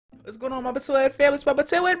What's going on, my MyPotatoHead family? It's my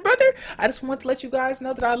MyPotatoHead brother. I just want to let you guys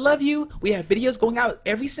know that I love you. We have videos going out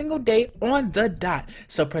every single day on the dot.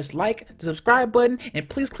 So press like, the subscribe button, and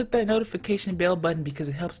please click that notification bell button because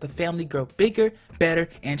it helps the family grow bigger, better,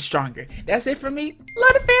 and stronger. That's it for me.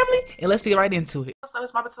 Love the family, and let's get right into it. What's up,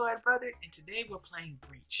 it's my MyPotatoHead brother, and today we're playing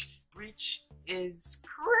Breach. Breach is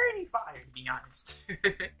pretty fire, to be honest.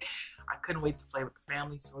 I couldn't wait to play with the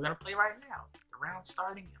family, so we're gonna play right now. The round's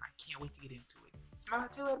starting, and I can't wait to get into it. It's my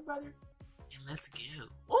MyPotatoHead brother, and let's go.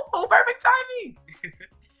 Oh, perfect timing!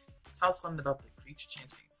 I saw something about the creature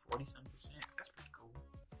chance being 47%. That's pretty cool.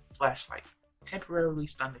 Flashlight. Temporarily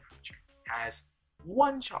stun the creature. Has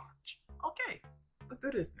 1 charge. Okay, let's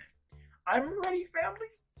do this thing. I'm ready, family.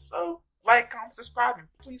 So, like, comment, subscribe, and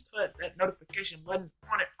please hit that notification button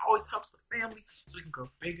on it. Always helps the family so we can grow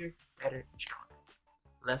bigger, better, and stronger.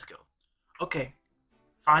 Let's go. Okay.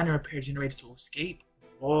 Find and repair generator to escape.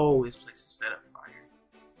 Whoa, this place is set up fire.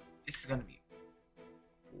 This is gonna be...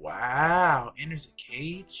 Wow. Enters a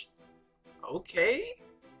cage. Okay.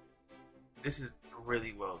 This is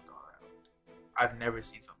really well thought out. I've never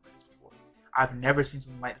seen something like this before.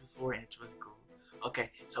 And it's really cool.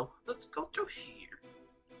 Okay, so let's go through here.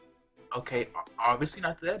 Okay, obviously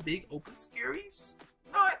not that big. Open scaries.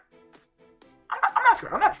 You know what? I'm not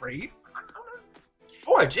scared. I'm not afraid.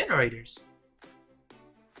 4 generators.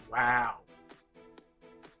 Wow.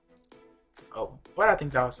 Oh, but I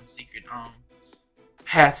think that was some secret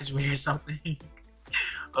passageway or something.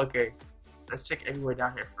 Okay, let's check everywhere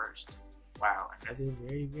down here first. Wow, another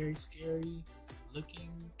very, very scary looking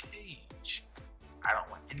cage. I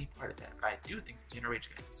don't want any part of that, but I do think the generator's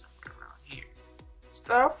gonna be somewhere around here.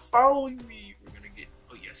 Stop following me. We're gonna get...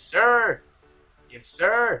 Oh, yes, sir. Yes,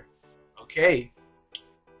 sir. Okay.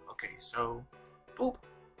 Okay, so... Boop.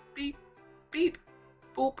 Beep. Beep.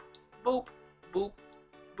 Boop. Boop. Boop.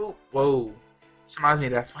 Boop. Whoa. This reminds me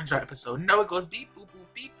of that SpongeBob episode. No, it goes beep, boop,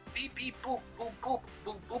 boop, beep, beep, beep, boop, boop, boop,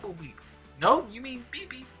 boop, boop, boop, beep. No, you mean beep,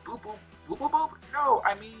 beep, boop, boop, boop, boop, boop. No,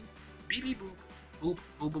 I mean beep, beep, boop, boop,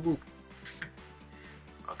 boop, boop, boop.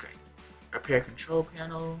 Okay. Repair control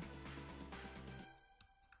panel.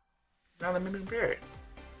 Now let me repair it.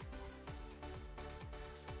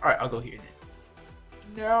 Alright, I'll go here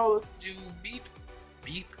then. Now let's do beep,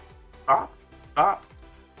 beep, bop, bop,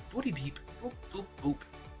 booty beep, boop, boop, boop,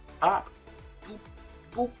 bop, boop,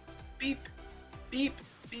 boop, beep, beep,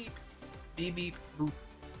 beep, beep, beep, boop,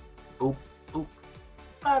 boop, boop.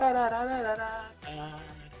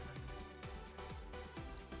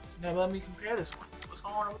 Now let me compare this one. What's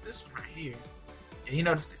going on with this one right here? Yeah, he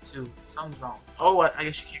noticed it too. Something's wrong. Oh, I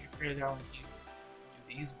guess you can't compare that one to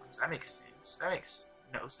these ones. That makes sense. That makes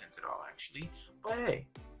no sense at all, actually. But hey,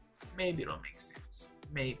 maybe it'll make sense.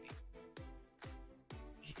 Maybe.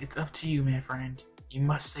 It's up to you, my friend. You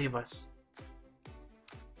must save us.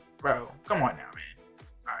 Bro, come on now, man.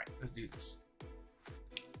 Alright, let's do this.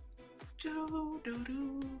 Do do do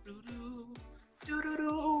do do do do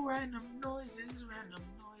do. Random noises, random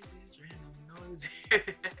noises, random noises.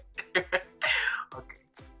 Okay.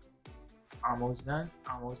 Almost done,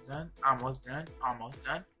 almost done, almost done, almost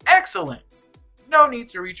done. Excellent! No need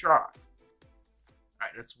to retry.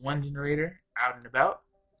 Alright, that's 1 generator out and about.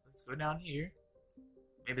 Let's go down here.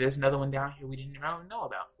 Maybe there's another one down here we didn't even know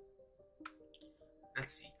about.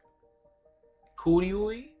 Let's see.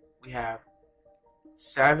 Cooley, we have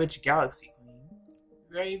Savage Galaxy Clean.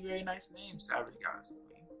 Very, very nice name, Savage Galaxy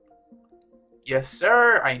Clean. Yes,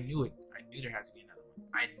 sir. I knew it. I knew there had to be another one.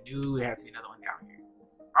 I knew there had to be another one down here.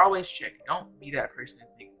 Always check. Don't be that person and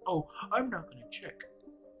think, oh, I'm not going to check.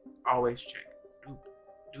 Always check. Doop,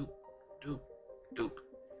 doop, doop, doop.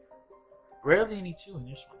 Rarely any 2 in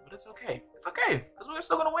this one, but it's okay. It's okay, because we're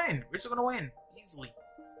still going to win. We're still going to win. Easily.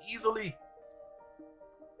 Easily.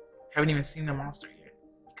 Haven't even seen the monster yet,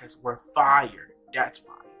 because we're fire. That's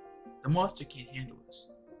why. The monster can't handle us.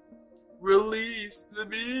 Release the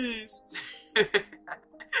beast.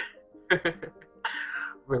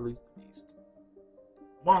 Release the beast.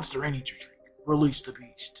 Monster Energy Drink. Release the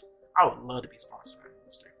beast. I would love to be sponsored by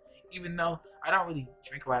Monster. Even though I don't really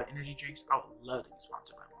drink a lot of energy drinks, I would love to be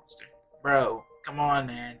sponsored by Monster. Bro, come on,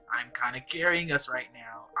 man. I'm kind of carrying us right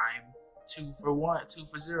now. I'm 2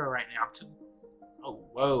 for 0 right now. I'm 2. Oh,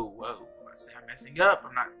 whoa, whoa. Let's say I'm messing up.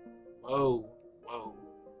 I'm not. Whoa, whoa.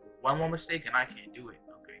 1 more mistake and I can't do it.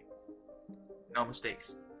 Okay. No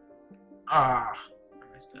mistakes. Ah,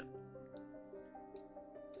 I messed up.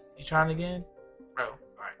 You trying again? Bro,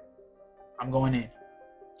 alright. I'm going in.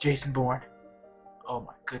 Jason Bourne. Oh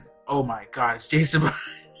my goodness. Oh my god, it's Jason Bourne.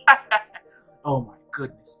 Oh my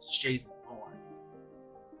goodness, it's Jason Bourne.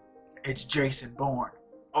 It's Jason Bourne.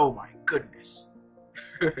 Oh my goodness.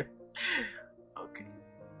 Okay.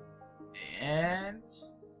 And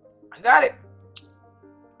I got it.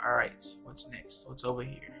 Alright, what's next? What's over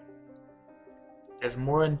here? There's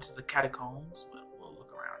more into the catacombs, but we'll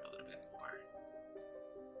look around a little bit more.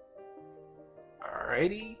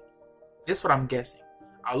 Alrighty. This is what I'm guessing.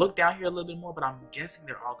 I'll look down here a little bit more, but I'm guessing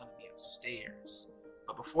they're all going to be upstairs.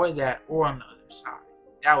 But before that, or on the other side.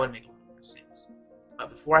 That would make a little more sense. But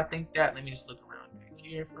before I think that, let me just look around back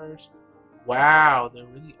here first. Wow, they're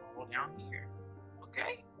really all down here.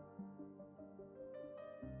 Okay.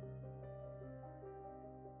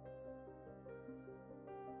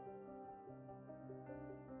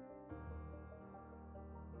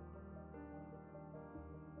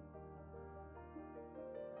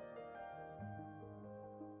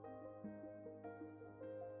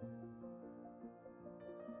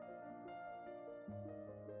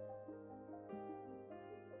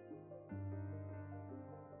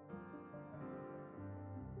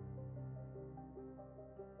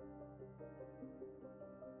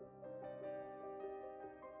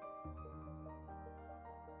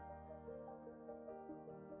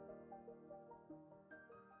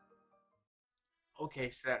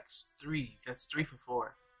 Okay, so that's three. That's 3 for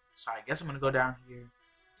 4. So I guess I'm going to go down here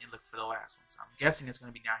and look for the last one. So I'm guessing it's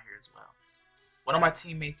going to be down here as well. One of my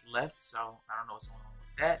teammates left, so I don't know what's going on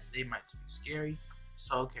with that. They might just be scary.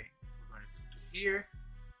 So, okay, we're going to do here.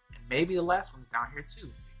 And maybe the last one's down here too.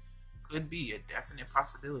 It could be a definite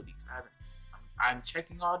possibility. Because I'm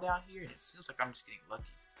checking all down here, and it seems like I'm just getting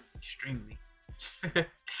lucky. Extremely.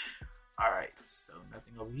 Alright, so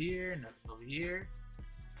nothing over here, nothing over here.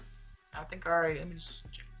 I think, alright, let me just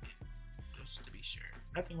check it, just to be sure.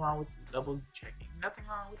 Nothing wrong with double checking. Nothing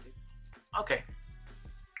wrong with it. Okay.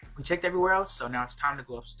 We checked everywhere else, so now it's time to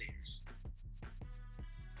go upstairs.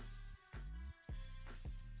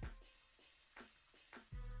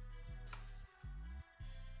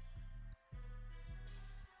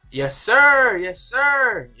 Yes, sir! Yes,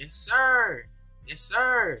 sir! Yes, sir! Yes,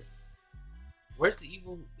 sir! Where's the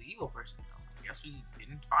evil person, though? I guess we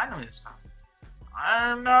didn't find him this time.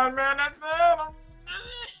 I'm not mad at that.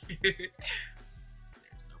 There's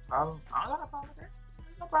no problem. I don't got a problem with that.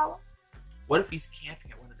 There's no problem. What if he's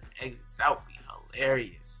camping at one of the exits? That would be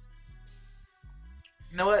hilarious.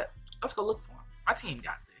 You know what? Let's go look for him. My team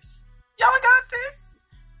got this. Y'all got this.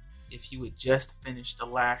 If he would just finish the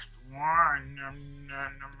last one.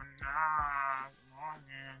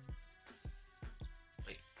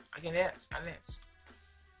 Wait, I can dance. I can dance.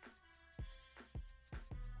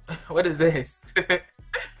 What is this?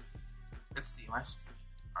 Let's see my screen.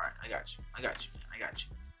 Alright, I got you. I got you, man. I got you.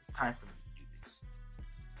 It's time for me to do this.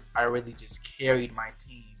 I really just carried my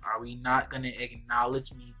team. Are we not gonna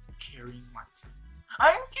acknowledge me carrying my team?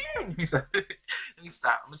 I am carrying you. Let me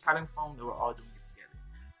stop. I'm just having fun that we're all doing it together.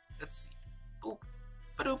 Let's see. Boop.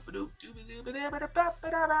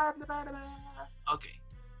 Okay.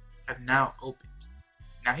 Have now opened.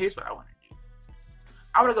 Now here's what I want to do.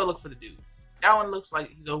 I want to go look for the dude. That one looks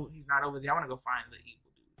like he's not over there. I want to go find the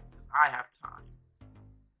evil dude because I have time.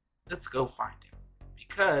 Let's go find him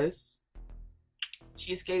because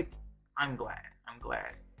she escaped. I'm glad. I'm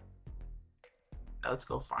glad. Now let's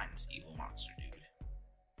go find this evil monster dude.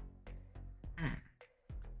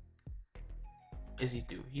 Is he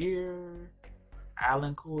through here?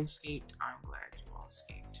 Alan Cool escaped. I'm glad you all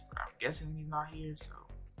escaped. But I'm guessing he's not here, so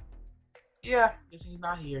yeah, I'm guessing he's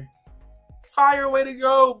not here. Fire, way to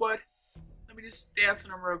go, bud. Let me just dance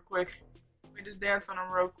on him real quick. Let me just dance on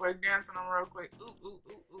him real quick. Dance on him real quick. Ooh, ooh,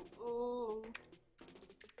 ooh, ooh, ooh.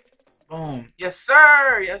 Boom. Yes,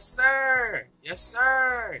 sir. Yes, sir. Yes,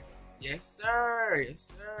 sir. Yes, sir.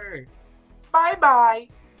 Yes, sir. Bye-bye.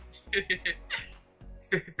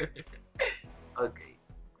 Okay.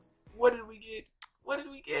 What did we get? What did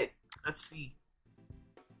we get? Let's see.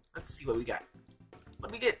 Let's see what we got.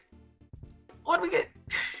 What did we get? What did we get?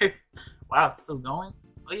 Wow, it's still going?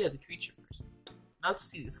 Oh yeah, the creature first. Now let's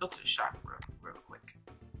see. Let's go to the shop real quick.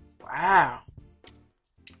 Wow.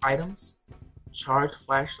 Items. Charged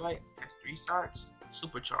flashlight. Has 3 starts.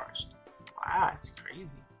 Supercharged. Wow, that's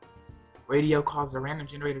crazy. Radio causes a random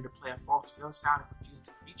generator to play a false fill sound and confuse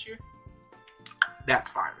the creature. That's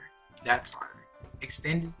fire. That's fire.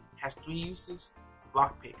 Extended. Has 3 uses.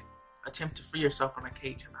 Lockpick. Attempt to free yourself from a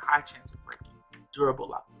cage. Has a high chance of breaking. Durable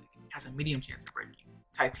lockpick. Has a medium chance of breaking.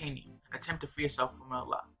 Titanium. Attempt to free yourself from a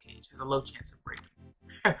lock cage. Has a low chance of breaking.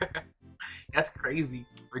 That's crazy.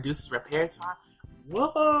 Reduces repair time.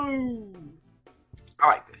 Whoa! I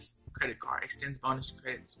like this. Credit card. Extends bonus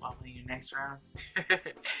credits while playing your next round.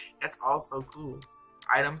 That's also cool.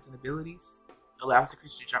 Items and abilities. Allows the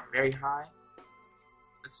creature to jump very high.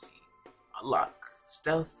 Let's see. Luck.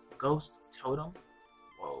 Stealth. Ghost. Totem.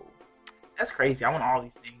 Whoa. That's crazy. I want all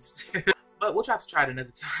these things. But we'll try to try it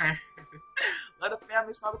another time. Let a family,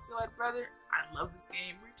 it's my MyPotatoHeadBrother. I love this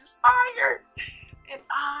game. Reach is fire. And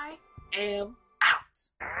I am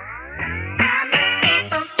out.